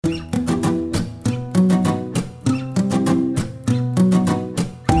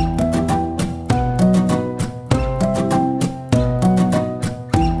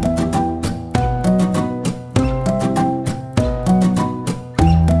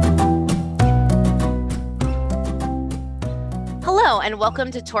and welcome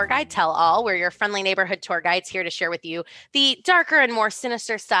to Tour Guide Tell All. We're your friendly neighborhood tour guides here to share with you the darker and more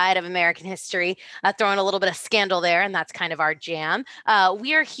sinister side of American history, throwing a little bit of scandal there, and that's kind of our jam.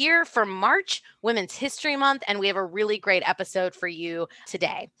 We are here for March, Women's History Month, and we have a really great episode for you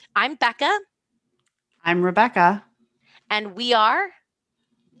today. I'm Becca. I'm Rebecca. And we are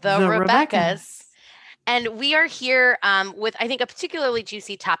the Rebeccas. And we are here with, I think, a particularly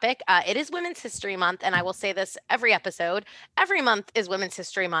juicy topic. It is Women's History Month, and I will say this every episode. Every month is Women's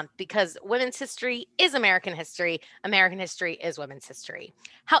History Month because women's history is American history. American history is women's history.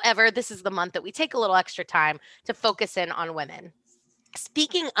 However, this is the month that we take a little extra time to focus in on women.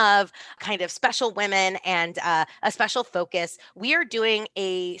 Speaking of kind of special women and a special focus, we are doing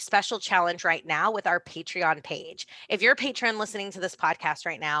a special challenge right now with our Patreon page. If you're a patron listening to this podcast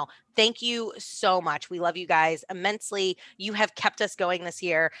right now, thank you so much. We love you guys immensely. You have kept us going this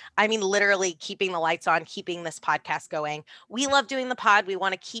year. I mean, literally keeping the lights on, keeping this podcast going. We love doing the pod. We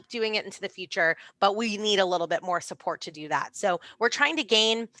want to keep doing it into the future, but we need a little bit more support to do that. So we're trying to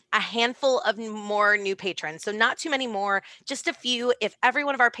gain a handful of more new patrons. So not too many more, just a few. If every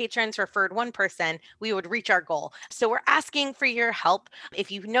one of our patrons referred one person, we would reach our goal. So we're asking for your help.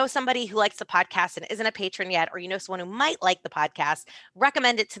 If you know somebody who likes the podcast and isn't a patron yet, or you know someone who might like the podcast,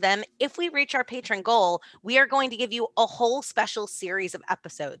 recommend it to them. If we reach our patron goal, we are going to give you a whole special series of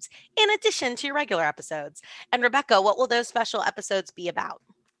episodes in addition to your regular episodes. And Rebecca, what will those special episodes be about?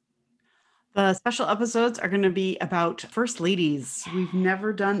 The special episodes are going to be about First Ladies. We've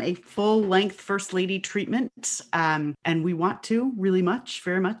never done a full-length First Lady treatment, and we want to really much,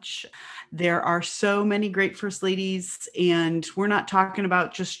 very much. There are so many great First Ladies, and we're not talking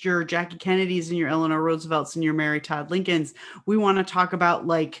about just your Jackie Kennedys and your Eleanor Roosevelts and your Mary Todd Lincolns. We want to talk about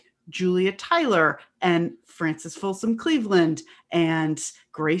like Julia Tyler and Frances Folsom Cleveland and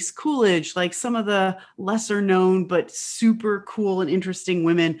Grace Coolidge, like some of the lesser known but super cool and interesting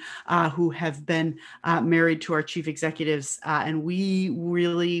women who have been married to our chief executives. And we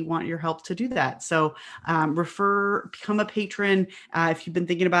really want your help to do that. So become a patron. If you've been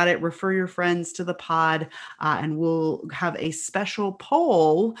thinking about it, refer your friends to the pod, and we'll have a special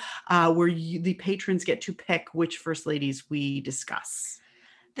poll where the patrons get to pick which First Ladies we discuss.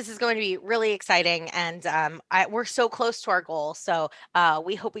 This is going to be really exciting, and we're so close to our goal. So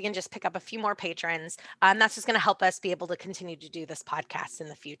we hope we can just pick up a few more patrons. And that's just going to help us be able to continue to do this podcast in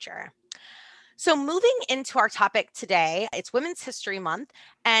the future. So moving into our topic today, it's Women's History Month,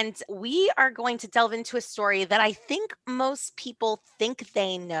 and we are going to delve into a story that I think most people think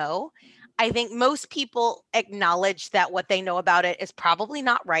they know. I think most people acknowledge that what they know about it is probably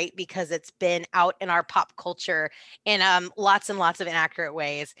not right because it's been out in our pop culture in lots and lots of inaccurate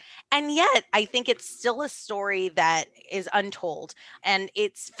ways. And yet, I think it's still a story that is untold. And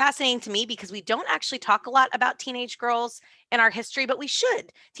it's fascinating to me because we don't actually talk a lot about teenage girls in our history, but we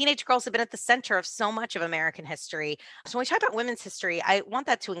should. Teenage girls have been at the center of so much of American history. So when we talk about women's history, I want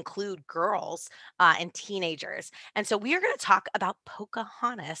that to include girls and teenagers. And so we are going to talk about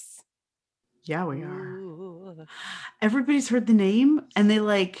Pocahontas. Yeah, we are. Ooh. Everybody's heard the name, and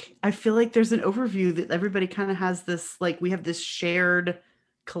I feel like there's an overview that everybody kind of has this, like, we have this shared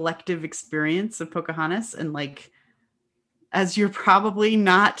collective experience of Pocahontas. And like, as you're probably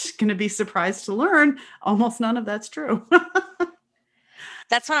not going to be surprised to learn, almost none of that's true.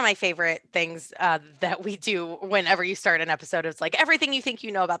 That's one of my favorite things that we do whenever you start an episode. It's like everything you think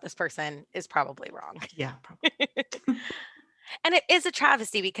you know about this person is probably wrong. Yeah, probably. And it is a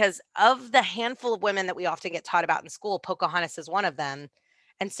travesty because of the handful of women that we often get taught about in school, Pocahontas is one of them.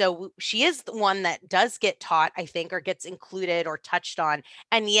 And so she is the one that does get taught, I think, or gets included or touched on.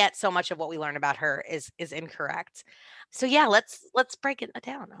 And yet so much of what we learn about her is incorrect. So yeah, let's break it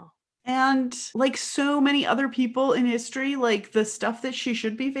down now. And like so many other people in history, like the stuff that she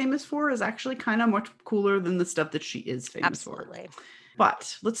should be famous for is actually kind of much cooler than the stuff that she is famous for. Absolutely.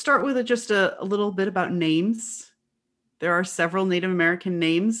 But let's start with just a little bit about names. There are several Native American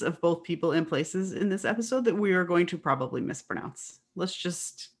names of both people and places in this episode that we are going to probably mispronounce. Let's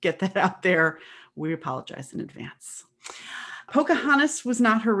just get that out there. We apologize in advance. Pocahontas was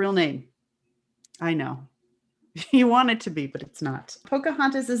not her real name. I know. You want it to be, but it's not.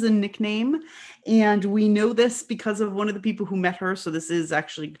 Pocahontas is a nickname, and we know this because of one of the people who met her. So this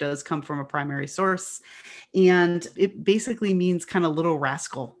does come from a primary source, and it basically means kind of little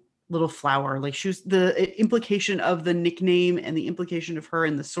rascal, little flower. Like she was, the implication of the nickname and the implication of her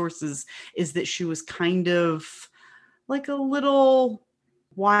in the sources is that she was kind of like a little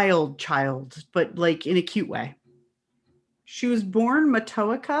wild child, but like in a cute way. She was born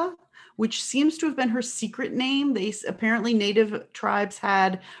Matoaka, which seems to have been her secret name. They apparently native tribes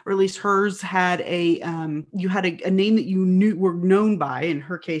had, or at least hers had you had a name that you knew were known by. In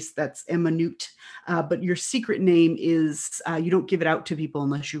her case, that's Emanut. But your secret name is, you don't give it out to people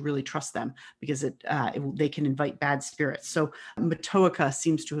unless you really trust them, because they can invite bad spirits. So Matoaka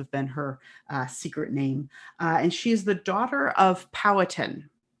seems to have been her secret name. And she is the daughter of Powhatan,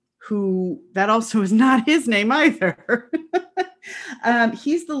 who that also is not his name either.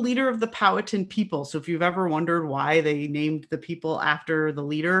 He's the leader of the Powhatan people. So if you've ever wondered why they named the people after the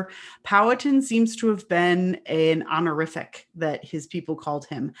leader, Powhatan seems to have been an honorific that his people called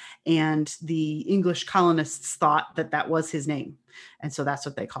him. And the English colonists thought that that was his name. And so that's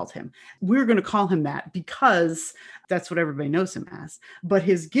what they called him. We're going to call him that because that's what everybody knows him as. But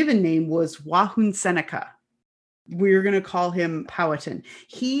his given name was Wahun Seneca. We're going to call him Powhatan.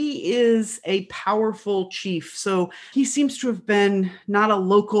 He is a powerful chief. So he seems to have been not a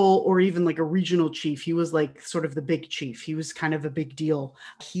local or even like a regional chief. He was like sort of the big chief. He was kind of a big deal.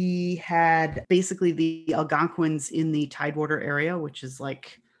 He had basically the Algonquins in the Tidewater area, which is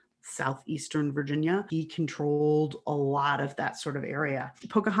like southeastern Virginia. He controlled a lot of that sort of area.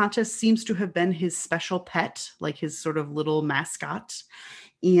 Pocahontas seems to have been his special pet, like his sort of little mascot.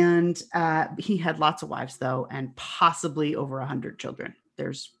 And he had lots of wives, though, and possibly over 100 children.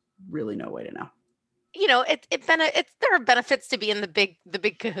 There's really no way to know. You know, there are benefits to being the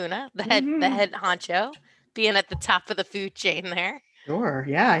big kahuna, the head honcho, being at the top of the food chain there. Sure.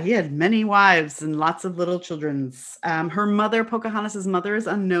 Yeah, he had many wives and lots of little children. Her mother, Pocahontas's mother, is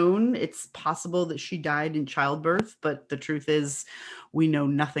unknown. It's possible that she died in childbirth, but the truth is we know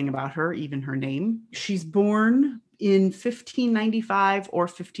nothing about her, even her name. She's born in 1595 or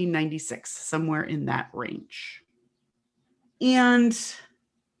 1596, somewhere in that range. And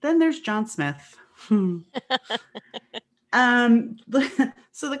then there's John Smith. So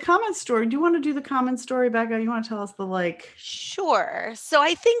the common story, do you want to do the common story, Becca? You want to tell us Sure. So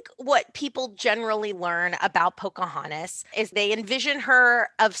I think what people generally learn about Pocahontas is they envision her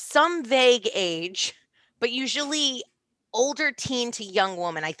of some vague age, but usually older teen to young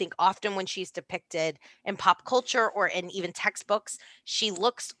woman. I think often when she's depicted in pop culture or in even textbooks, she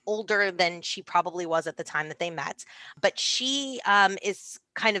looks older than she probably was at the time that they met. But she is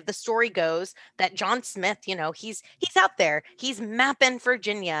kind of, the story goes that John Smith, he's out there, he's mapping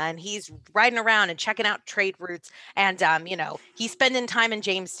Virginia and he's riding around and checking out trade routes. And, he's spending time in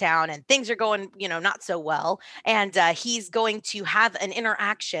Jamestown and things are going, not so well. And he's going to have an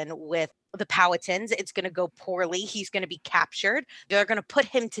interaction with the Powhatans. It's going to go poorly. He's going to be captured. They're going to put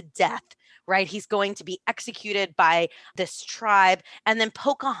him to death, right? He's going to be executed by this tribe. And then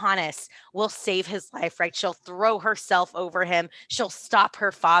Pocahontas will save his life, right? She'll throw herself over him. She'll stop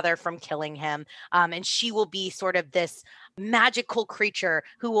her father from killing him. And she will be sort of this magical creature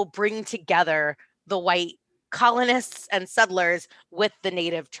who will bring together the white colonists and settlers with the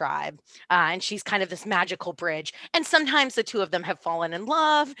native tribe. And she's kind of this magical bridge. And sometimes the two of them have fallen in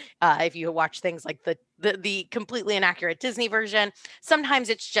love. If you watch things like the completely inaccurate Disney version, sometimes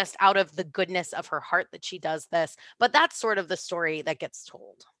it's just out of the goodness of her heart that she does this. But that's sort of the story that gets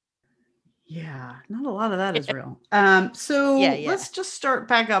told. Yeah, not a lot of that is real. So let's just start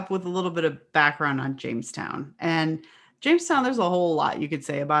back up with a little bit of background on Jamestown. And Jamestown, there's a whole lot you could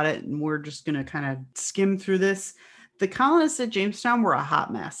say about it, and we're just going to kind of skim through this. The colonists at Jamestown were a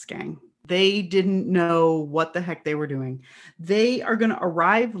hot mess, gang. They didn't know what the heck they were doing. They are going to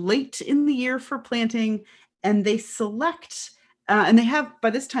arrive late in the year for planting, and they select, and they have, by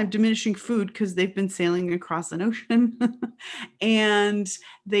this time, diminishing food because they've been sailing across an ocean. And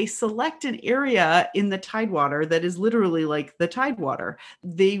they select an area in the Tidewater that is literally like the Tidewater.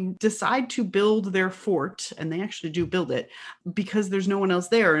 They decide to build their fort, and they actually do build it because there's no one else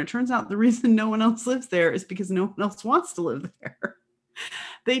there. And it turns out the reason no one else lives there is because no one else wants to live there.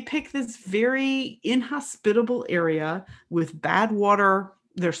 They pick this very inhospitable area with bad water.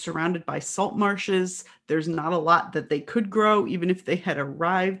 They're surrounded by salt marshes. There's not a lot that they could grow, even if they had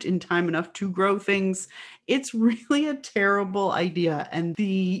arrived in time enough to grow things. It's really a terrible idea. And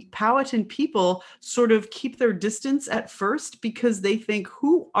the Powhatan people sort of keep their distance at first because they think,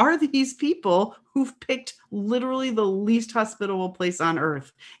 who are these people who've picked literally the least hospitable place on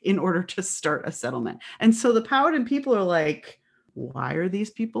earth in order to start a settlement? And so the Powhatan people are like, why are these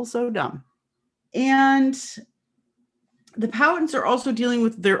people so dumb? And the Powhatans are also dealing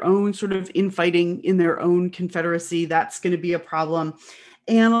with their own sort of infighting in their own confederacy. That's going to be a problem.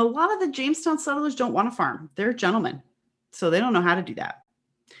 And a lot of the Jamestown settlers don't want to farm. They're gentlemen, so they don't know how to do that.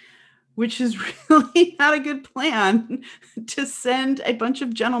 which is really not a good plan to send a bunch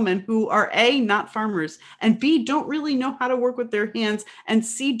of gentlemen who are A, not farmers, and B, don't really know how to work with their hands, and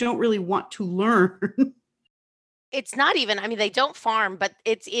C, don't really want to learn. It's not even, I mean, they don't farm, but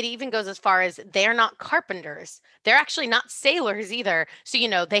it even goes as far as they're not carpenters. They're actually not sailors either.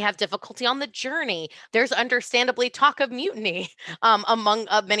 So, they have difficulty on the journey. There's understandably talk of mutiny among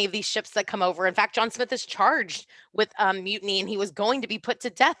many of these ships that come over. In fact, John Smith is charged with mutiny, and he was going to be put to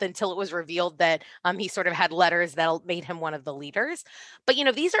death until it was revealed that he sort of had letters that made him one of the leaders. But,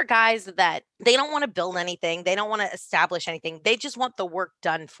 these are guys that they don't want to build anything. They don't want to establish anything. They just want the work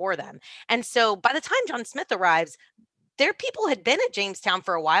done for them. And so by the time John Smith arrives, their people had been at Jamestown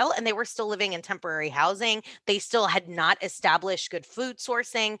for a while and they were still living in temporary housing. They still had not established good food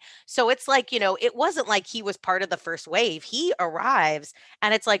sourcing. So it's like, it wasn't like he was part of the first wave. He arrives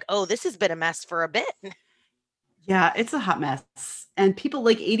and it's like, oh, this has been a mess for a bit. Yeah, it's a hot mess. And people,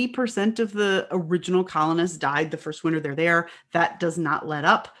 like 80% of the original colonists died the first winter they're there. That does not let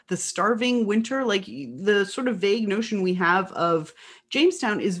up. The starving winter, like the sort of vague notion we have of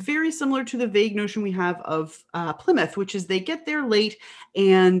Jamestown is very similar to the vague notion we have of Plymouth, which is they get there late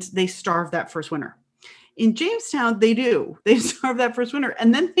and they starve that first winter. In Jamestown, they do. They starve that first winter,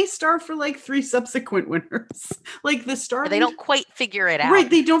 and then they starve for like 3 subsequent winters. Like the starving, they don't quite figure it out. Right,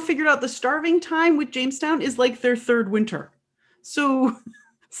 they don't figure it out. The starving time with Jamestown is like their 3rd winter. So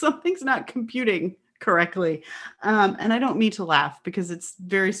something's not computing correctly. And I don't mean to laugh because it's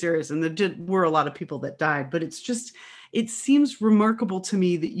very serious, and there were a lot of people that died, but it's just, it seems remarkable to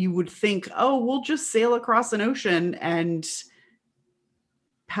me that you would think, oh, we'll just sail across an ocean and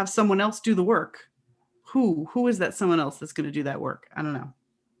have someone else do the work. Who is that someone else that's going to do that work? I don't know.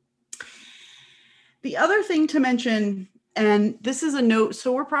 The other thing to mention, and this is a note,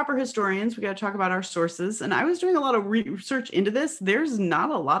 so we're proper historians, we got to talk about our sources. And I was doing a lot of research into this. There's not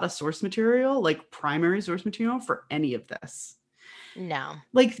a lot of source material, like primary source material for any of this. No.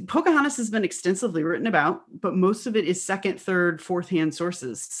 Like Pocahontas has been extensively written about, but most of it is 2nd, 3rd, 4th-hand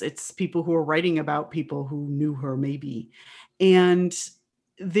sources. It's people who are writing about people who knew her, maybe. And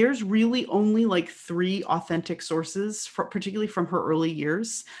there's really only like 3 authentic sources, particularly from her early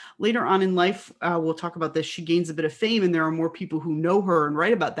years. Later on in life, we'll talk about this, she gains a bit of fame and there are more people who know her and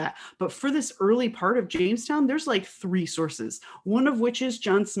write about that. But for this early part of Jamestown, there's like 3 sources, one of which is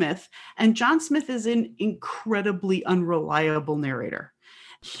John Smith. And John Smith is an incredibly unreliable narrator.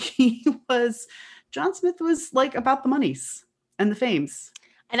 John Smith was like about the monies and the fames.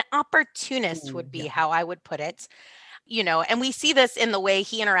 An opportunist would be how I would put it. And we see this in the way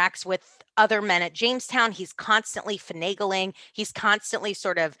he interacts with other men at Jamestown. He's constantly finagling. He's constantly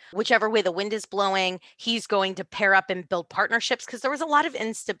sort of, whichever way the wind is blowing, he's going to pair up and build partnerships because there was a lot of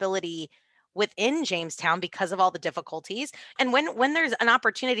instability within Jamestown because of all the difficulties. And when there's an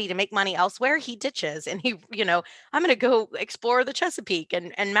opportunity to make money elsewhere, he ditches and he, I'm going to go explore the Chesapeake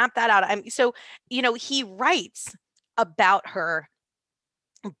and map that out. So, he writes about her,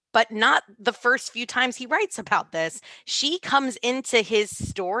 but not the first few times he writes about this. She comes into his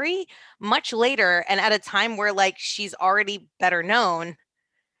story much later and at a time where like she's already better known.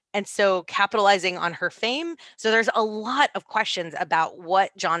 And so capitalizing on her fame. So there's a lot of questions about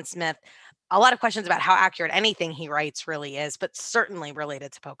what John Smith, a lot of questions about how accurate anything he writes really is, but certainly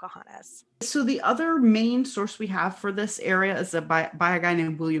related to Pocahontas. So the other main source we have for this area is by a guy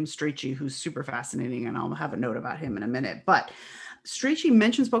named William Strachey, who's super fascinating, and I'll have a note about him in a minute. But Strachey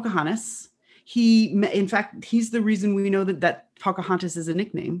mentions Pocahontas. In fact, he's the reason we know that Pocahontas is a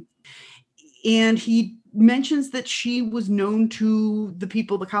nickname. And he mentions that she was known to the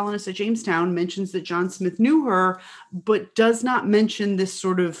people, the colonists at Jamestown, mentions that John Smith knew her, but does not mention this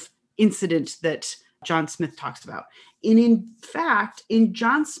sort of incident that John Smith talks about. And in fact, in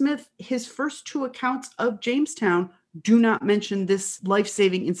John Smith, his first 2 accounts of Jamestown do not mention this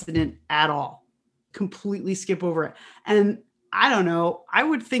life-saving incident at all. Completely skip over it. And I don't know. I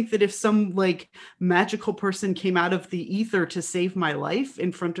would think that if some like magical person came out of the ether to save my life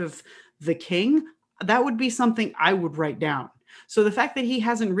in front of the king, that would be something I would write down. So the fact that he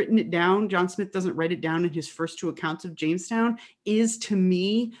hasn't written it down, John Smith doesn't write it down in his first 2 accounts of Jamestown, is to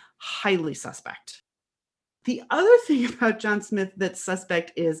me highly suspect. The other thing about John Smith that's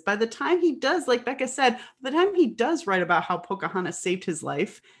suspect is by the time he does, like Becca said, by the time he does write about how Pocahontas saved his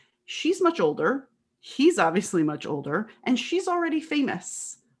life, she's much older. He's obviously much older, and she's already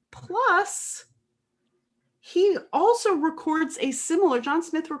famous. Plus, he also John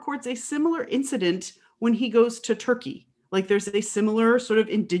Smith records a similar incident when he goes to Turkey. Like there's a similar sort of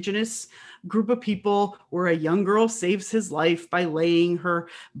indigenous group of people where a young girl saves his life by laying her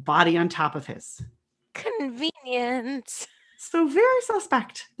body on top of his. Convenient. So very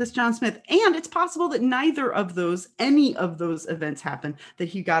suspect, this John Smith. And it's possible that any of those events happen, that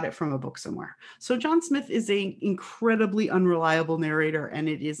he got it from a book somewhere. So John Smith is an incredibly unreliable narrator, and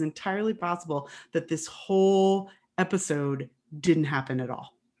it is entirely possible that this whole episode didn't happen at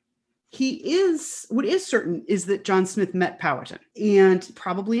all. What is certain is that John Smith met Powhatan and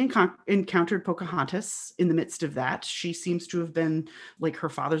probably encountered Pocahontas in the midst of that. She seems to have been like her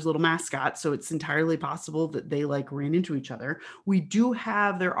father's little mascot, so it's entirely possible that they like ran into each other.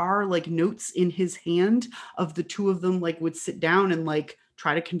 There are like notes in his hand of the two of them like would sit down and like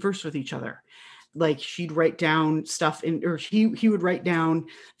try to converse with each other. Like she'd write down stuff or he would write down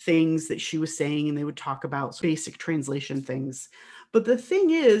things that she was saying, and they would talk about basic translation things. But the thing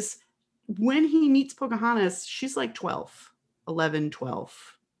is, when he meets Pocahontas, she's like 11,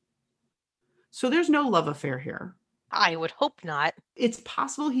 12. So there's no love affair here. I would hope not. It's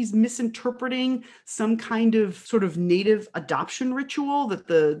possible he's misinterpreting some kind of sort of native adoption ritual that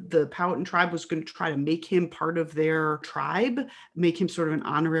the Powhatan tribe was going to try to make him part of their tribe, make him sort of an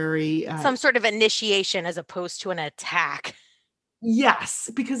honorary... some sort of initiation as opposed to an attack.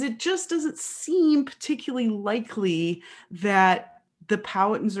 Yes, because it just doesn't seem particularly likely that the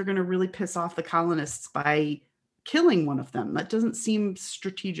Powhatans are going to really piss off the colonists by killing one of them. That doesn't seem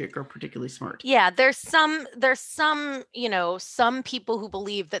strategic or particularly smart. Yeah, there's some, some people who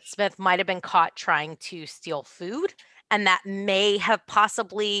believe that Smith might have been caught trying to steal food, and that may have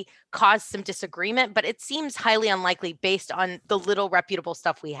possibly caused some disagreement, but it seems highly unlikely based on the little reputable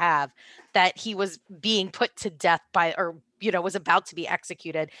stuff we have that he was being put to death was about to be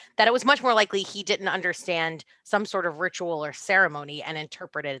executed, that it was much more likely he didn't understand some sort of ritual or ceremony and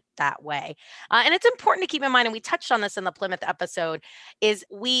interpreted it that way. And it's important to keep in mind, and we touched on this in the Plymouth episode, is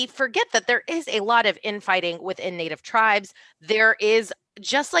we forget that there is a lot of infighting within Native tribes. There is,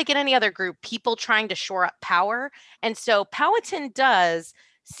 just like in any other group, people trying to shore up power. And so Powhatan does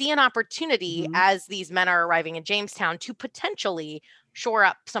see an opportunity as these men are arriving in Jamestown to potentially shore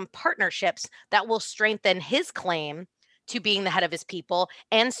up some partnerships that will strengthen his claim to being the head of his people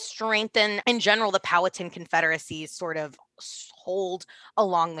and strengthen in general the Powhatan Confederacy's sort of hold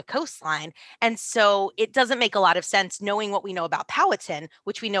along the coastline. And so it doesn't make a lot of sense, knowing what we know about Powhatan,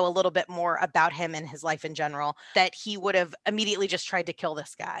 which we know a little bit more about him and his life in general, that he would have immediately just tried to kill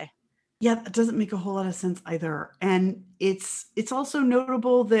this guy. Yeah, that doesn't make a whole lot of sense either. And it's also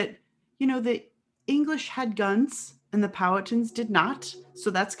notable that, the English had guns and the Powhatans did not. So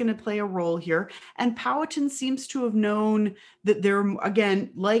that's going to play a role here. And Powhatan seems to have known that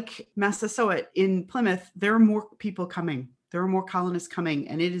again, like Massasoit in Plymouth, there are more people coming. There are more colonists coming,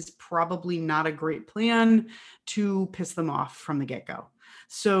 and it is probably not a great plan to piss them off from the get-go.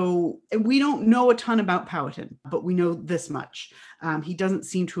 So we don't know a ton about Powhatan, but we know this much. He doesn't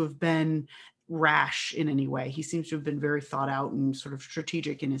seem to have been rash in any way. He seems to have been very thought out and sort of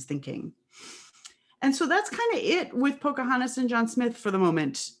strategic in his thinking. And so that's kind of it with Pocahontas and John Smith for the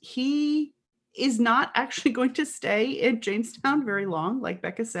moment. He is not actually going to stay in Jamestown very long. Like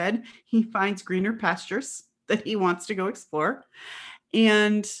Becca said, he finds greener pastures that he wants to go explore.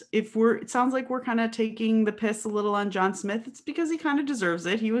 And it sounds like we're kind of taking the piss a little on John Smith, it's because he kind of deserves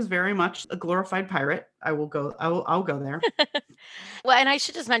it. He was very much a glorified pirate. I'll go there. Well, and I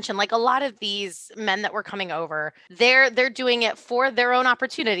should just mention, like, a lot of these men that were coming over, they're doing it for their own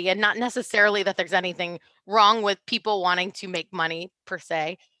opportunity, and not necessarily that there's anything wrong with people wanting to make money per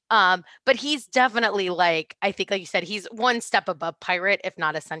se. But he's definitely, like, I think, like you said, he's one step above pirate, if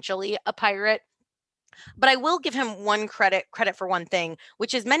not essentially a pirate. But I will give him one credit for one thing,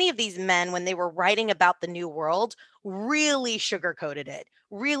 which is many of these men, when they were writing about the New World, really sugarcoated it,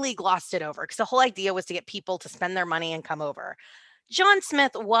 really glossed it over, because the whole idea was to get people to spend their money and come over. John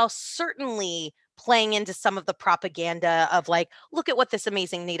Smith, while certainly playing into some of the propaganda of like, look at what this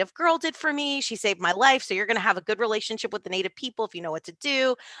amazing Native girl did for me. She saved my life. So you're going to have a good relationship with the Native people if you know what to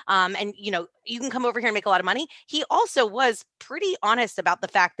do. And, you can come over here and make a lot of money. He also was pretty honest about the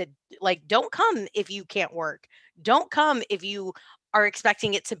fact that, like, don't come if you can't work. Don't come if you are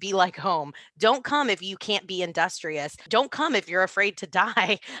expecting it to be like home. Don't come if you can't be industrious. Don't come if you're afraid to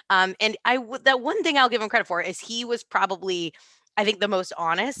die. And that one thing I'll give him credit for is he was probably, I think, the most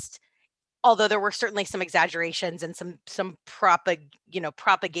honest, although there were certainly some exaggerations and some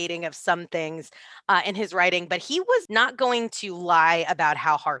propagating of some things in his writing, but he was not going to lie about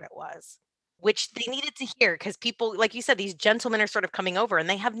how hard it was, which they needed to hear, because people, like you said, these gentlemen are sort of coming over and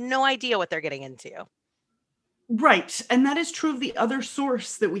they have no idea what they're getting into. Right. And that is true of the other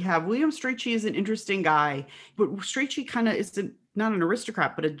source that we have. William Strachey is an interesting guy, but Strachey kind of not an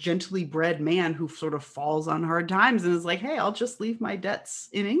aristocrat, but a gently bred man who sort of falls on hard times and is like, hey, I'll just leave my debts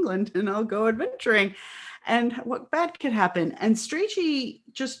in England and I'll go adventuring. And what bad could happen? And Strachey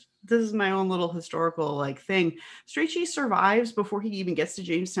just, this is my own little historical like thing. Strachey survives before he even gets to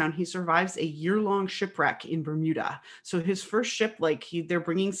Jamestown. He survives a year-long shipwreck in Bermuda. So his first ship, like they're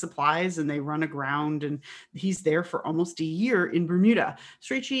bringing supplies and they run aground, and he's there for almost a year in Bermuda.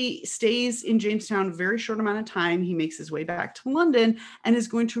 Strachey stays in Jamestown a very short amount of time. He makes his way back to London and is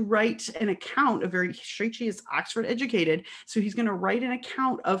going to write an account. Strachey is Oxford educated, so he's going to write an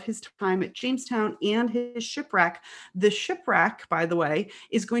account of his time at Jamestown and his shipwreck. The shipwreck, by the way,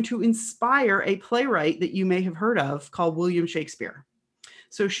 is going to inspire a playwright that you may have heard of called William Shakespeare.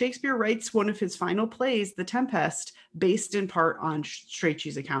 So Shakespeare writes one of his final plays, The Tempest, based in part on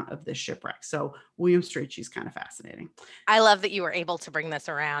Strachey's account of this shipwreck. So William Strachey's kind of fascinating. I love that you were able to bring this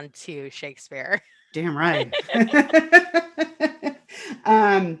around to Shakespeare. Damn right.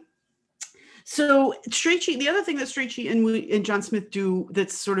 So Strachey, the other thing that Strachey and John Smith do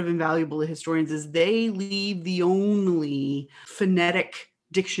that's sort of invaluable to historians is they leave the only phonetic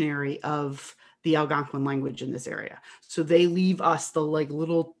dictionary of the Algonquin language in this area. So they leave us the like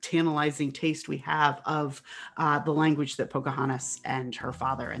little tantalizing taste we have of the language that Pocahontas and her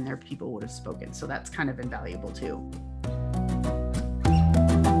father and their people would have spoken. So that's kind of invaluable too.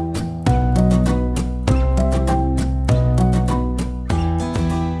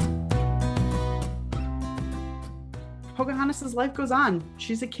 Pocahontas's life goes on.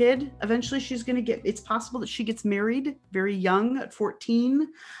 She's a kid. Eventually it's possible that she gets married very young at 14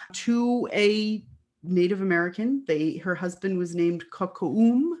 to a Native American. Her husband was named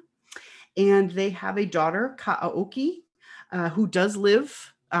Kokoum, and they have a daughter, Ka'aoki, who does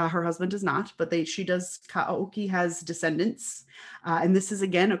live. Her husband does not, but Ka'aoki has descendants. And this is,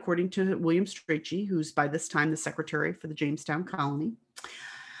 again, according to William Strachey, who's by this time the secretary for the Jamestown colony.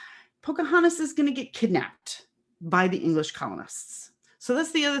 Pocahontas is going to get kidnapped by the English colonists. So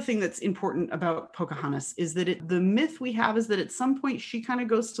that's the other thing that's important about Pocahontas is that the myth we have is that at some point she kind of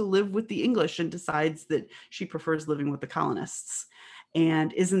goes to live with the English and decides that she prefers living with the colonists.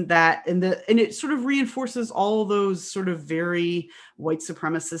 And it sort of reinforces all those sort of very white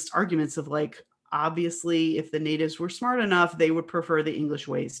supremacist arguments of like, obviously, if the natives were smart enough, they would prefer the English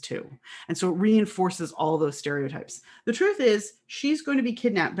ways too. And so it reinforces all those stereotypes. The truth is, she's going to be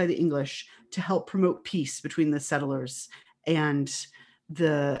kidnapped by the English to help promote peace between the settlers and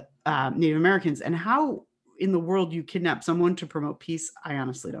the Native Americans. And how in the world you kidnap someone to promote peace, I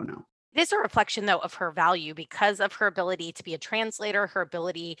honestly don't know. It is a reflection, though, of her value because of her ability to be a translator, her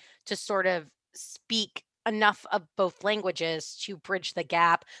ability to sort of speak enough of both languages to bridge the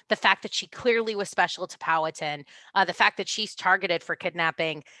gap. The fact that she clearly was special to Powhatan, the fact that she's targeted for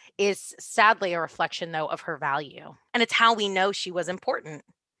kidnapping is sadly a reflection, though, of her value. And it's how we know she was important.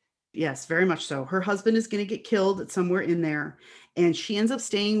 Yes, very much so. Her husband is going to get killed somewhere in there, and she ends up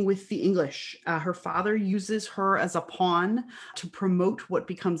staying with the English. Her father uses her as a pawn to promote what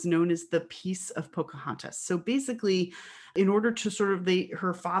becomes known as the Peace of Pocahontas. So basically, in order to sort of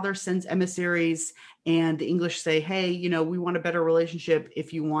her father sends emissaries and the English say, hey, we want a better relationship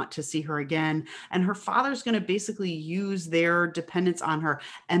if you want to see her again. And her father's going to basically use their dependence on her.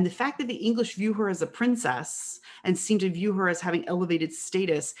 And the fact that the English view her as a princess and seem to view her as having elevated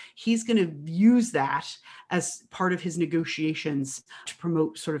status, he's going to use that as part of his negotiations to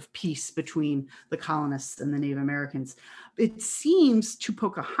promote sort of peace between the colonists and the Native Americans. It seems to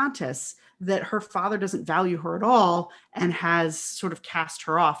Pocahontas that her father doesn't value her at all and has sort of cast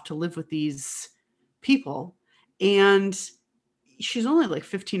her off to live with these people. And she's only like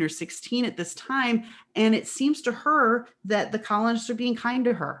 15 or 16 at this time. And it seems to her that the colonists are being kind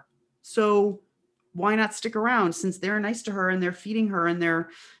to her. So why not stick around since they're nice to her and they're feeding her and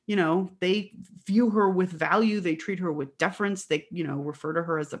they view her with value. They treat her with deference. They, refer to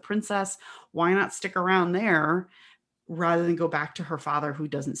her as a princess. Why not stick around there rather than go back to her father, who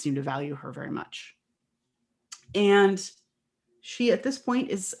doesn't seem to value her very much? And she, at this point,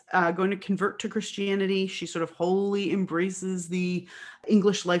 is going to convert to Christianity. She sort of wholly embraces the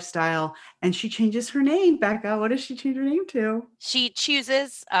English lifestyle, and she changes her name. Becca, what does she change her name to? She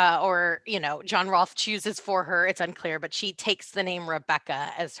chooses, John Rolfe chooses for her. It's unclear, but she takes the name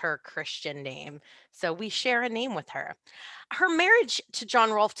Rebecca as her Christian name. So we share a name with her. Her marriage to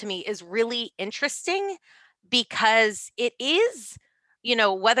John Rolfe, to me, is really interesting because it is,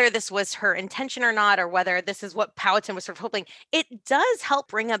 whether this was her intention or not, or whether this is what Powhatan was sort of hoping, it does help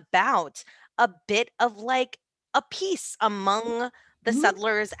bring about a bit of like a peace among the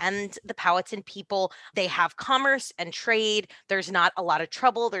settlers and the Powhatan people, they have commerce and trade. There's not a lot of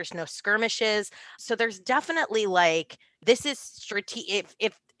trouble. There's no skirmishes. So there's definitely like, this is strategic.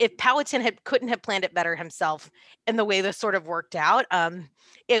 If Powhatan couldn't have planned it better himself in the way this sort of worked out,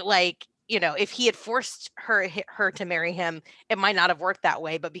 it like, if he had forced her to marry him, it might not have worked that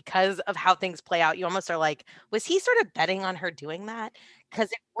way. But because of how things play out, you almost are like, was he sort of betting on her doing that? Because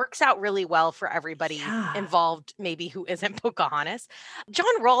it works out really well for everybody Yeah. involved, maybe who isn't Pocahontas.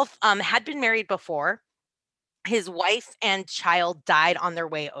 John Rolfe had been married before. His wife and child died on their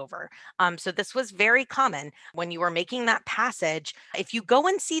way over. So this was very common when you were making that passage. If you go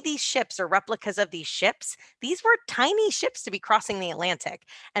and see these ships or replicas of these ships, these were tiny ships to be crossing the Atlantic,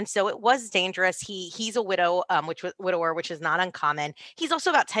 and so it was dangerous. He's a widower, which is not uncommon. He's also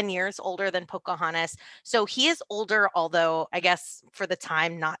about 10 years older than Pocahontas, so he is older, although I guess for the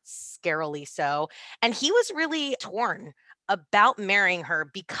time not scarily so. And he was really torn about marrying her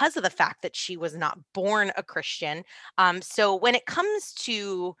because of the fact that she was not born a Christian. So when it comes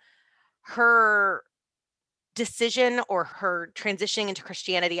to her decision or her transitioning into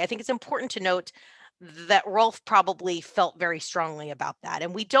Christianity, I think it's important to note that Rolfe probably felt very strongly about that.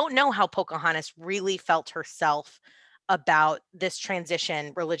 And we don't know how Pocahontas really felt herself about this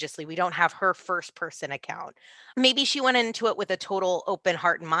transition religiously. We don't have her first person account. Maybe she went into it with a total open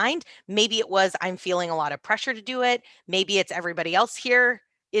heart and mind. Maybe it was, I'm feeling a lot of pressure to do it. Maybe it's everybody else here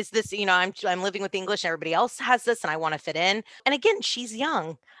is this, I'm living with English, everybody else has this and I want to fit in. And again, she's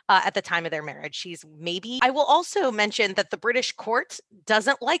young at the time of their marriage. She's maybe, I will also mention that the British court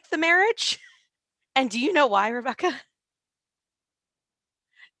doesn't like the marriage. And do you know why, Rebecca?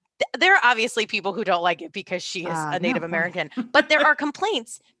 There are obviously people who don't like it because she is a No, Native why? American, but there are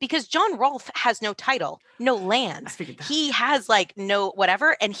complaints because John Rolfe has no title, no I land. figured that. He has like no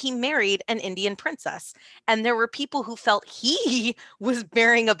whatever, and he married an Indian princess. And there were people who felt he was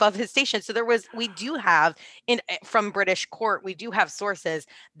bearing above his station. So we do have from British court, we do have sources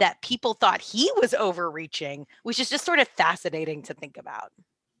that people thought he was overreaching, which is just sort of fascinating to think about.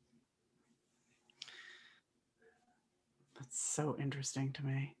 That's so interesting to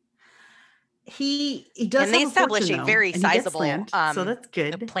me. He does And they have a establish fortune a though, very and he gets sizable land, so that's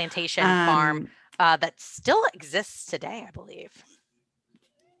good. plantation farm that still exists today, I believe.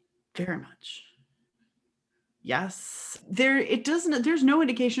 Very much. Yes. There's no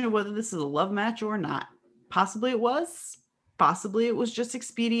indication of whether this is a love match or not. Possibly it was. Possibly it was just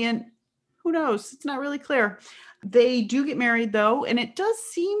expedient. Who knows? It's not really clear. They do get married though, and it does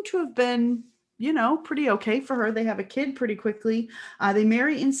seem to have been, pretty okay for her. They have a kid pretty quickly. They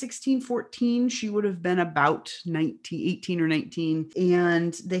marry in 1614. She would have been about 18 or 19,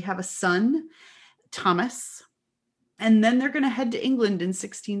 and they have a son, Thomas. And then they're going to head to England in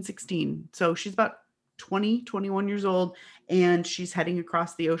 1616. So she's about 20, 21 years old, and she's heading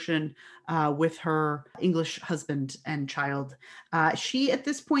across the ocean with her English husband and child. She, at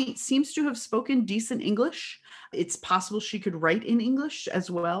this point, seems to have spoken decent English. It's possible she could write in English as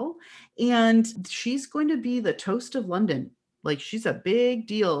well. And she's going to be the toast of London. Like, she's a big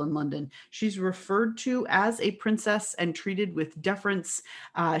deal in London. She's referred to as a princess and treated with deference.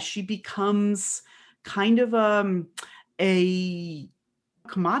 She becomes kind of a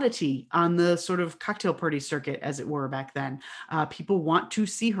commodity on the sort of cocktail party circuit, as it were, back then. People want to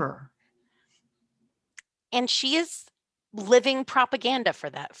see her. And she is living propaganda for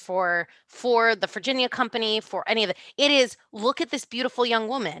that, for the Virginia Company, for any of it. It is, look at this beautiful young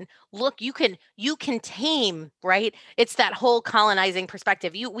woman. Look, you can tame, right? It's that whole colonizing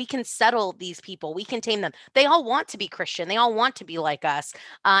perspective. We can settle these people. We can tame them. They all want to be Christian. They all want to be like us.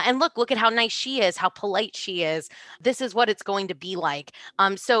 And look at how nice she is, how polite she is. This is what it's going to be like.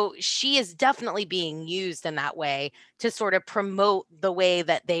 So she is definitely being used in that way to sort of promote the way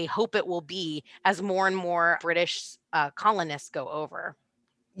that they hope it will be as more and more British colonists go over.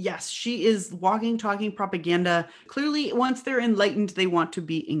 Yes, she is walking, talking propaganda. Clearly, once they're enlightened, they want to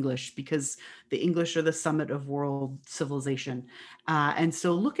be English because the English are the summit of world civilization. And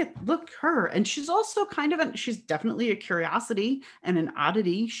so look her. And she's also she's definitely a curiosity and an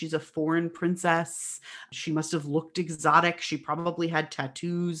oddity. She's a foreign princess. She must have looked exotic. She probably had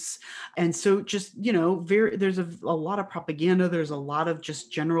tattoos. And so just, there's a lot of propaganda. There's a lot of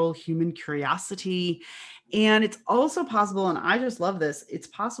just general human curiosity. And it's also possible, and I just love this, it's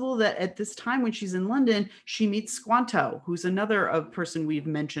possible that at this time when she's in London, she meets Squanto, who's another person we've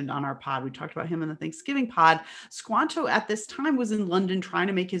mentioned on our pod. We talked about him in the Thanksgiving pod. Squanto at this time was in London trying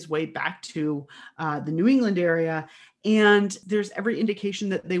to make his way back to the New England area. And there's every indication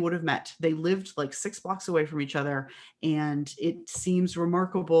that they would have met. They lived like 6 blocks away from each other. And it seems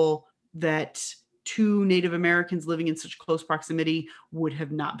remarkable that two Native Americans living in such close proximity would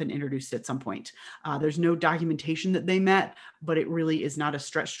have not been introduced at some point. There's no documentation that they met, but it really is not a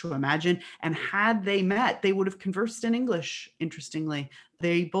stretch to imagine. And had they met, they would have conversed in English, interestingly.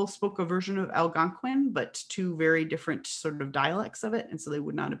 They both spoke a version of Algonquin, but two very different sort of dialects of it. And so they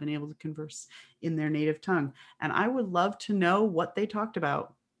would not have been able to converse in their native tongue. And I would love to know what they talked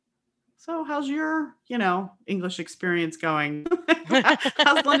about. So how's your, English experience going?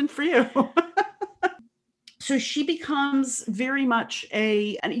 How's London for you? So she becomes very much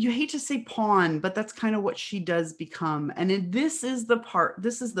and you hate to say pawn, but that's kind of what she does become. And this is the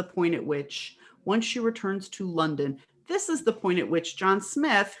point at which, once she returns to London, this is the point at which John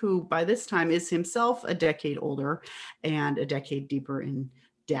Smith, who by this time is himself a decade older and a decade deeper in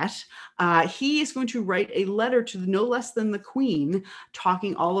debt, he is going to write a letter to no less than the Queen,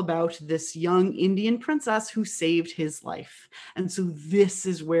 talking all about this young Indian princess who saved his life. And so this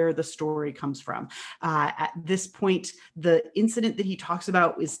is where the story comes from. At this point, the incident that he talks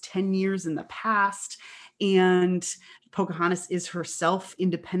about is 10 years in the past, and Pocahontas is herself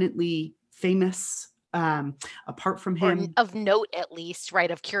independently famous, apart from him. Or of note, at least,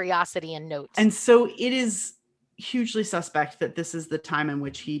 right? Of curiosity and note. And so it is hugely suspect that this is the time in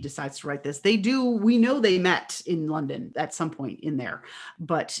which he decides to write this. We know they met in London at some point in there,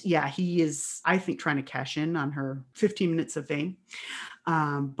 but yeah, he is, I think, trying to cash in on her 15 minutes of fame.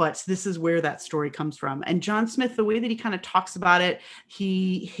 But this is where that story comes from. And John Smith, the way that he kind of talks about it,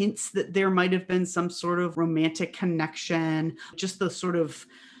 he hints that there might have been some sort of romantic connection, just the sort of,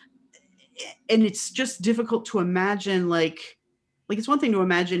 and it's just difficult to imagine, like it's one thing to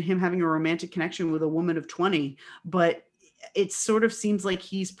imagine him having a romantic connection with a woman of 20, but it sort of seems like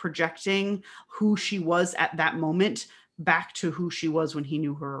he's projecting who she was at that moment back to who she was when he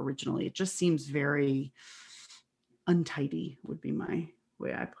knew her originally. It just seems very untidy, would be my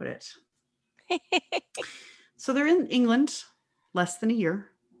way I put it. So they're in England less than a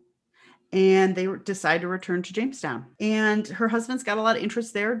year, and they decide to return to Jamestown. And her husband's got a lot of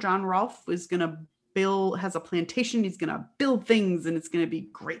interest there. John Rolfe has a plantation. He's going to build things, and it's going to be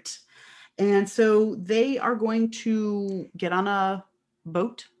great. And so they are going to get on a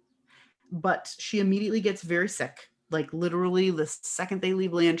boat, but she immediately gets very sick. Like literally the second they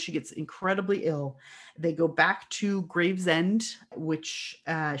leave land, she gets incredibly ill. They go back to Gravesend, which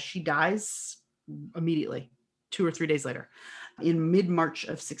she dies immediately, 2 or 3 days later. In mid-March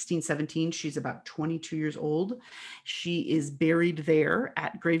of 1617, she's about 22 years old. She is buried there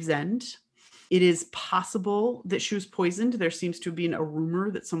at Gravesend. It is possible that she was poisoned. There seems to have been a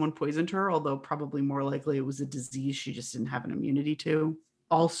rumor that someone poisoned her, although probably more likely it was a disease she just didn't have an immunity to.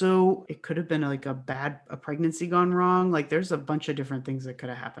 Also, it could have been like a pregnancy gone wrong. Like there's a bunch of different things that could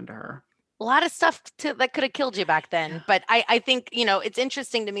have happened to her. A lot of stuff that could have killed you back then. But I think, it's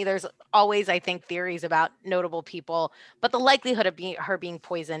interesting to me. There's always, I think, theories about notable people, but the likelihood of her being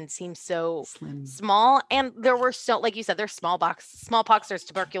poisoned seems so Slim. Small. And there were like you said, there's smallpox, there's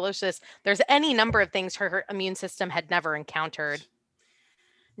tuberculosis, there's any number of things her immune system had never encountered.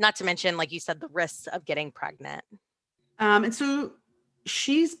 Not to mention, like you said, the risks of getting pregnant. And so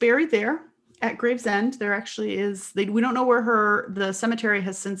she's buried there at Gravesend. There actually is, we don't know where the cemetery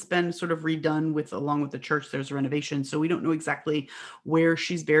has since been sort of redone along with the church. There's a renovation. So we don't know exactly where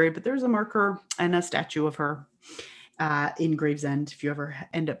she's buried, but there's a marker and a statue of her in Gravesend if you ever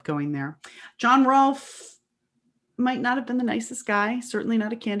end up going there. John Rolfe might not have been the nicest guy, certainly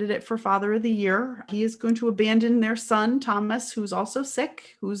not a candidate for Father of the Year. He is going to abandon their son, Thomas, who's also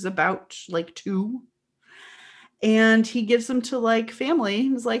sick, who's about 2. And he gives them to family.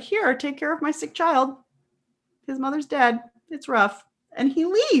 He's like, here, take care of my sick child. His mother's dead. It's rough. And he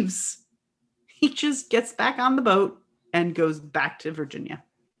leaves. He just gets back on the boat and goes back to Virginia,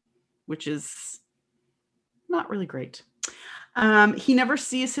 which is not really great. He never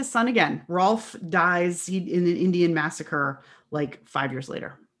sees his son again. Rolfe dies in an Indian massacre 5 years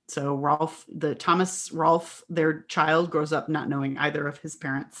later. So Thomas Rolfe, their child, grows up not knowing either of his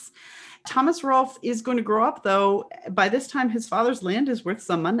parents. Thomas Rolfe is going to grow up, though. By this time, his father's land is worth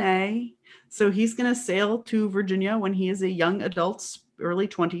some money. So he's going to sail to Virginia when he is a young adult, early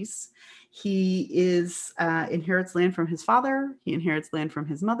 20s. He inherits land from his father. He inherits land from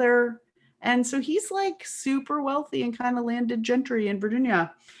his mother. And so he's super wealthy and kind of landed gentry in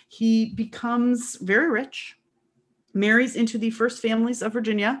Virginia. He becomes very rich, marries into the first families of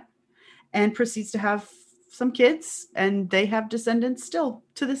Virginia, and proceeds to have some kids. And they have descendants still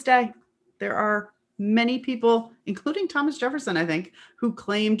to this day. There are many people, including Thomas Jefferson, I think, who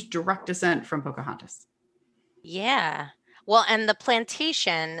claimed direct descent from Pocahontas. Yeah. Well, and the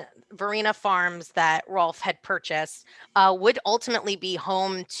plantation, Varina Farms, that Rolfe had purchased would ultimately be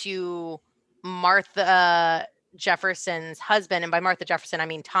home to Martha Jefferson's husband, and by Martha Jefferson, I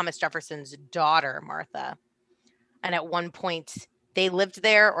mean Thomas Jefferson's daughter, Martha. And at one point, they lived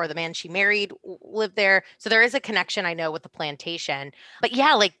there, or the man she married lived there. So there is a connection, I know, with the plantation. But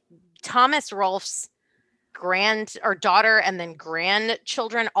yeah, like Thomas Rolfe's daughter and then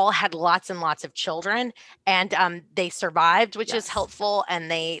grandchildren all had lots and lots of children, and they survived, which is helpful,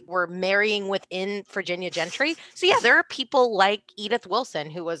 and they were marrying within Virginia gentry. So yeah, there are people like Edith Wilson,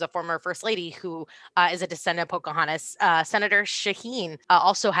 who was a former first lady, who is a descendant of Pocahontas. Senator Shaheen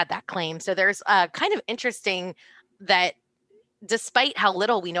also had that claim. So there's kind of interesting that despite how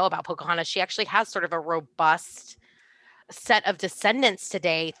little we know about Pocahontas, she actually has sort of a robust set of descendants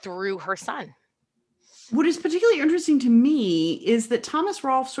today through her son. What is particularly interesting to me is that Thomas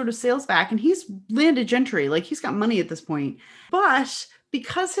Rolfe sort of sails back, and he's landed gentry, like he's got money at this point. But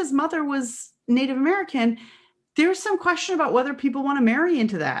because his mother was Native American, there's some question about whether people want to marry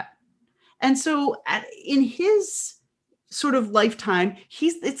into that. And so in his sort of lifetime,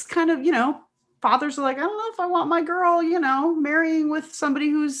 it's kind of, fathers are like, I don't know if I want my girl, marrying with somebody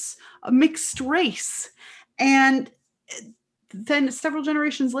who's a mixed race. And then several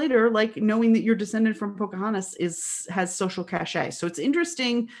generations later, like knowing that you're descended from Pocahontas has social cachet. So it's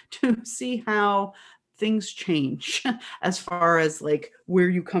interesting to see how things change as far as like where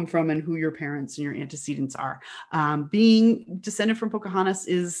you come from and who your parents and your antecedents are. Being descended from Pocahontas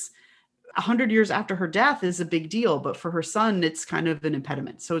is 100 years after her death is a big deal, but for her son, it's kind of an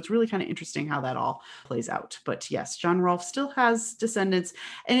impediment. So it's really kind of interesting how that all plays out. But yes, John Rolfe still has descendants.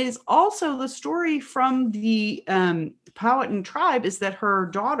 And it is also the story from the Powhatan tribe is that her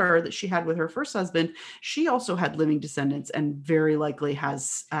daughter that she had with her first husband, she also had living descendants and very likely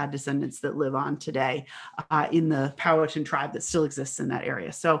has descendants that live on today in the Powhatan tribe that still exists in that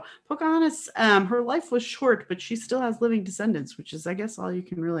area. So Pocahontas, her life was short, but she still has living descendants, which is, I guess, all you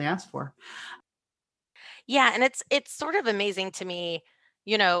can really ask for. Yeah, and it's sort of amazing to me,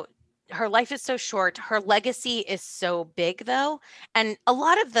 her life is so short. Her legacy is so big, though. And a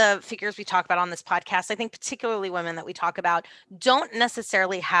lot of the figures we talk about on this podcast, I think particularly women that we talk about, don't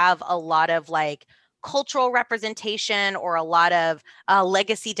necessarily have a lot of like cultural representation or a lot of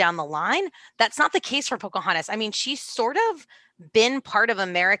legacy down the line. That's not the case for Pocahontas. I mean, she's sort of been part of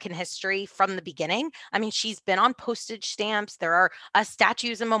American history from the beginning. I mean, she's been on postage stamps. There are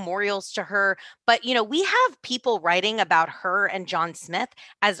statues and memorials to her. But, we have people writing about her and John Smith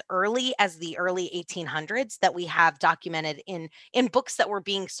as early as the early 1800s that we have documented in books that were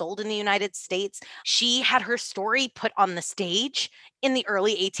being sold in the United States. She had her story put on the stage in the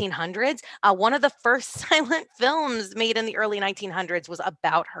early 1800s. One of the first silent films made in the early 1900s was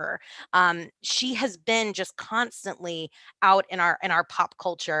about her. She has been just constantly out in our pop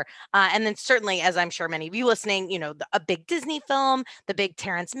culture. And then certainly, as I'm sure many of you listening, a big Disney film, the big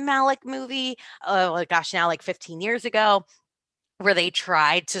Terrence Malick movie, now like 15 years ago, where they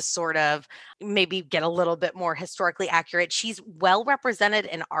tried to sort of maybe get a little bit more historically accurate. She's well represented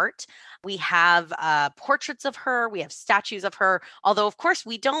in art. We have portraits of her, we have statues of her, although of course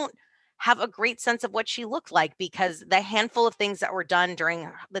we don't have a great sense of what she looked like, because the handful of things that were done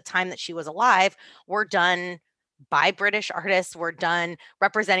during the time that she was alive were done by British artists, were done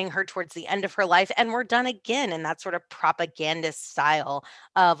representing her towards the end of her life, and were done again in that sort of propagandist style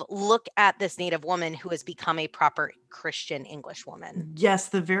of look at this Native woman who has become a proper Christian English woman. Yes,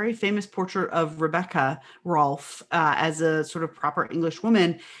 the very famous portrait of Rebecca Rolfe as a sort of proper English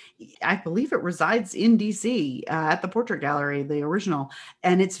woman. I believe it resides in DC at the Portrait Gallery, the original.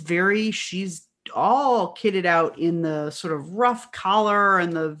 And she's all kitted out in the sort of rough collar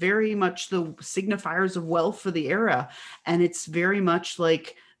and the very much the signifiers of wealth for the era. And it's very much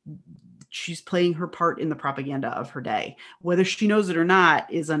like she's playing her part in the propaganda of her day. Whether she knows it or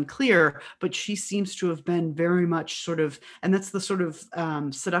not is unclear, but she seems to have been very much sort of, and that's the sort of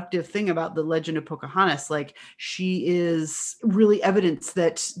seductive thing about the legend of Pocahontas. Like, she is really evidence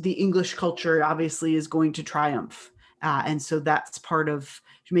that the English culture obviously is going to triumph. And so that's part of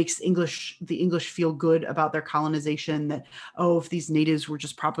makes the English feel good about their colonization, that, if these natives were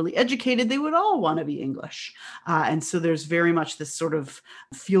just properly educated, they would all want to be English. And so there's very much this sort of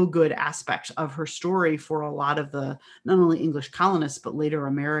feel good aspect of her story for a lot of the, not only English colonists, but later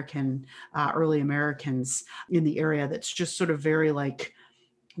early Americans in the area. That's just sort of very like,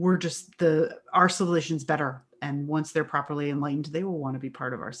 our civilization's better. And once they're properly enlightened, they will want to be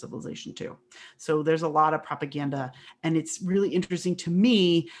part of our civilization too. So there's a lot of propaganda. And it's really interesting to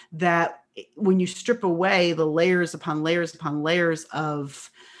me that when you strip away the layers upon layers upon layers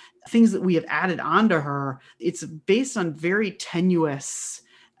of things that we have added onto her, it's based on very tenuous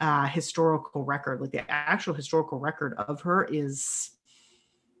historical record. Like, the actual historical record of her is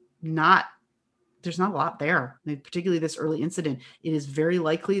not there's not a lot there. I mean, particularly this early incident. It is very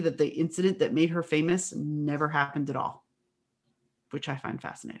likely that the incident that made her famous never happened at all, which I find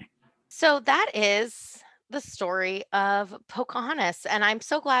fascinating. So that is the story of Pocahontas. And I'm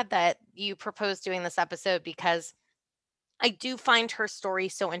so glad that you proposed doing this episode because I do find her story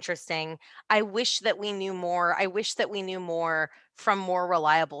so interesting. I wish that we knew more. I wish that we knew more from more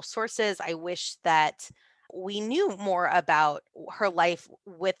reliable sources. I wish that we knew more about her life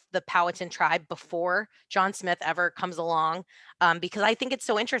with the Powhatan tribe before John Smith ever comes along, because I think it's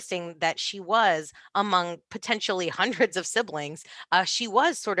so interesting that she was among potentially hundreds of siblings. She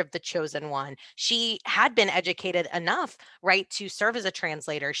was sort of the chosen one. She had been educated enough, right, to serve as a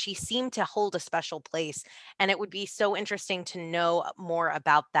translator. She seemed to hold a special place, and it would be so interesting to know more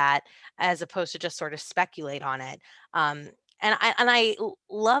about that as opposed to just sort of speculate on it. Um, and I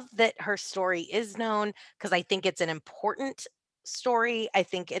love that her story is known because I think it's an important story. I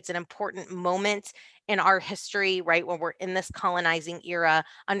think it's an important moment in our history, right? When we're in this colonizing era,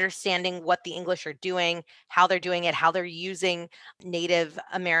 understanding what the English are doing, how they're doing it, how they're using Native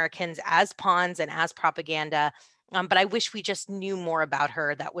Americans as pawns and as propaganda. But I wish we just knew more about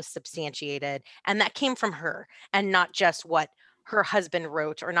her that was substantiated and that came from her and not just what her husband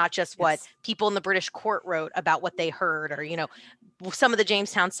wrote or not just what Yes. people in the British court wrote about what they heard or some of the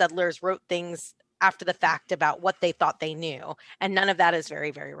Jamestown settlers wrote things after the fact about what they thought they knew, and none of that is very,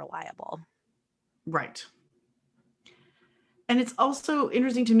 very reliable. Right. And it's also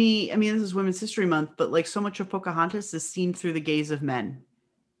interesting to me. I mean, this is Women's History Month, but like so much of Pocahontas is seen through the gaze of men.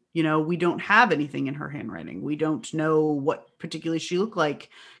 We don't have anything in her handwriting. We don't know what particularly she looked like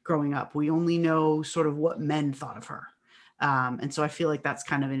growing up. We only know sort of what men thought of her. And so I feel like that's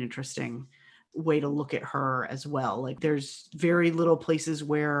kind of an interesting way to look at her as well. Like there's very little places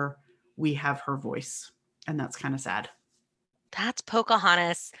where we have her voice, and that's kind of sad. That's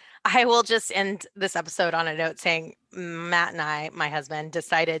Pocahontas. I will just end this episode on a note saying Matt and I, my husband,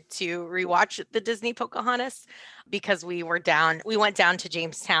 decided to rewatch the Disney Pocahontas because we went down to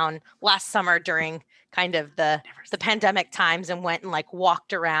Jamestown last summer during kind of the pandemic times and went and like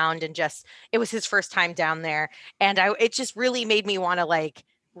walked around and it was his first time down there. And it just really made me want to like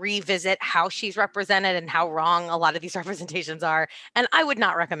revisit how she's represented and how wrong a lot of these representations are. And I would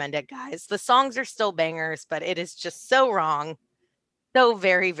not recommend it, guys. The songs are still bangers, but it is just so wrong. So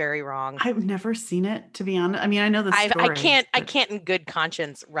very, very wrong. I've never seen it, to be honest. I mean, I know the story. I can't in good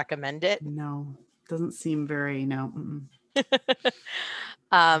conscience recommend it. No, doesn't seem very, no.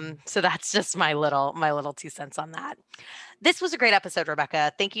 So that's just my little 2 cents on that. This was a great episode,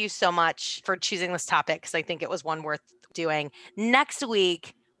 Rebecca. Thank you so much for choosing this topic because I think it was one worth doing. Next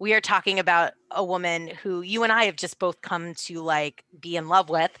week, we are talking about a woman who you and I have just both come to like be in love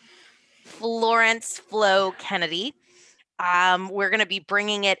with, Florence Flo Kennedy. We're going to be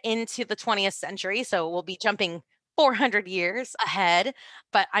bringing it into the 20th century. So we'll be jumping 400 years ahead,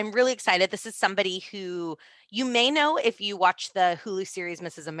 but I'm really excited. This is somebody who you may know if you watch the Hulu series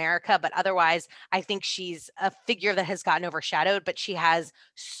Mrs. America, but otherwise, I think she's a figure that has gotten overshadowed, but she has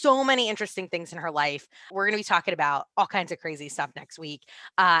so many interesting things in her life. We're going to be talking about all kinds of crazy stuff next week.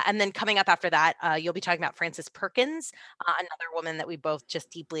 And then coming up after that, you'll be talking about Frances Perkins, another woman that we both just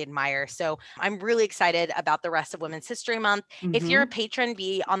deeply admire. So I'm really excited about the rest of Women's History Month. If you're a patron,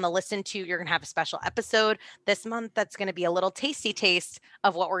 be on the listen to, you're going to have a special episode this month that's going to be a little tasty taste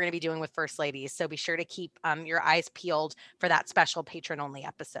of what we're going to be doing with First Ladies. So be sure to keep your eyes peeled for that special patron-only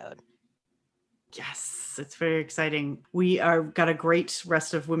episode. Yes, it's very exciting. We are got a great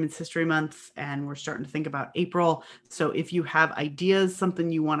rest of Women's History Month, and we're starting to think about April. So if you have ideas,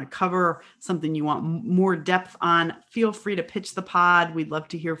 something you want to cover, something you want more depth on, feel free to pitch the pod. We'd love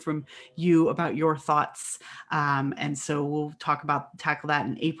to hear from you about your thoughts. And so we'll tackle that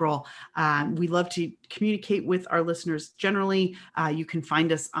in April. We love to communicate with our listeners generally. You can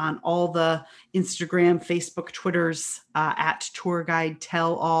find us on all the Instagram, Facebook, Twitters at Tour Guide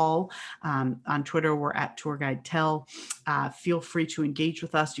Tell All. On Twitter, we're at Tour Guide Tell. Feel free to engage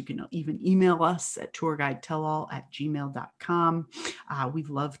with us. You can even email us at tourguidetellall@gmail.com. We'd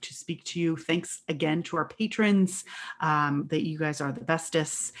love to speak to you. Thanks again to our patrons. That you guys are the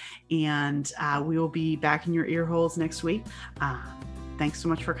bestest. And we will be back in your ear holes next week. Thanks so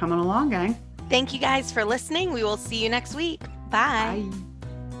much for coming along, gang. Thank you guys for listening. We will see you next week. Bye. Bye.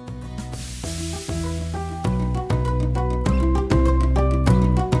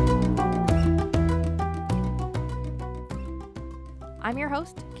 I'm your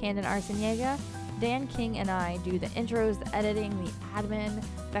host, Candon Arciniega. Dan King and I do the intros, the editing, the admin.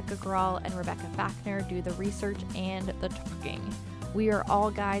 Becca Grawl and Rebecca Fackner do the research and the talking. We are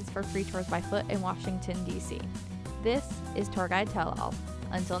all guides for free tours by foot in Washington, D.C. This is Tour Guide Tell All.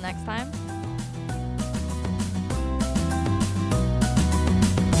 Until next time.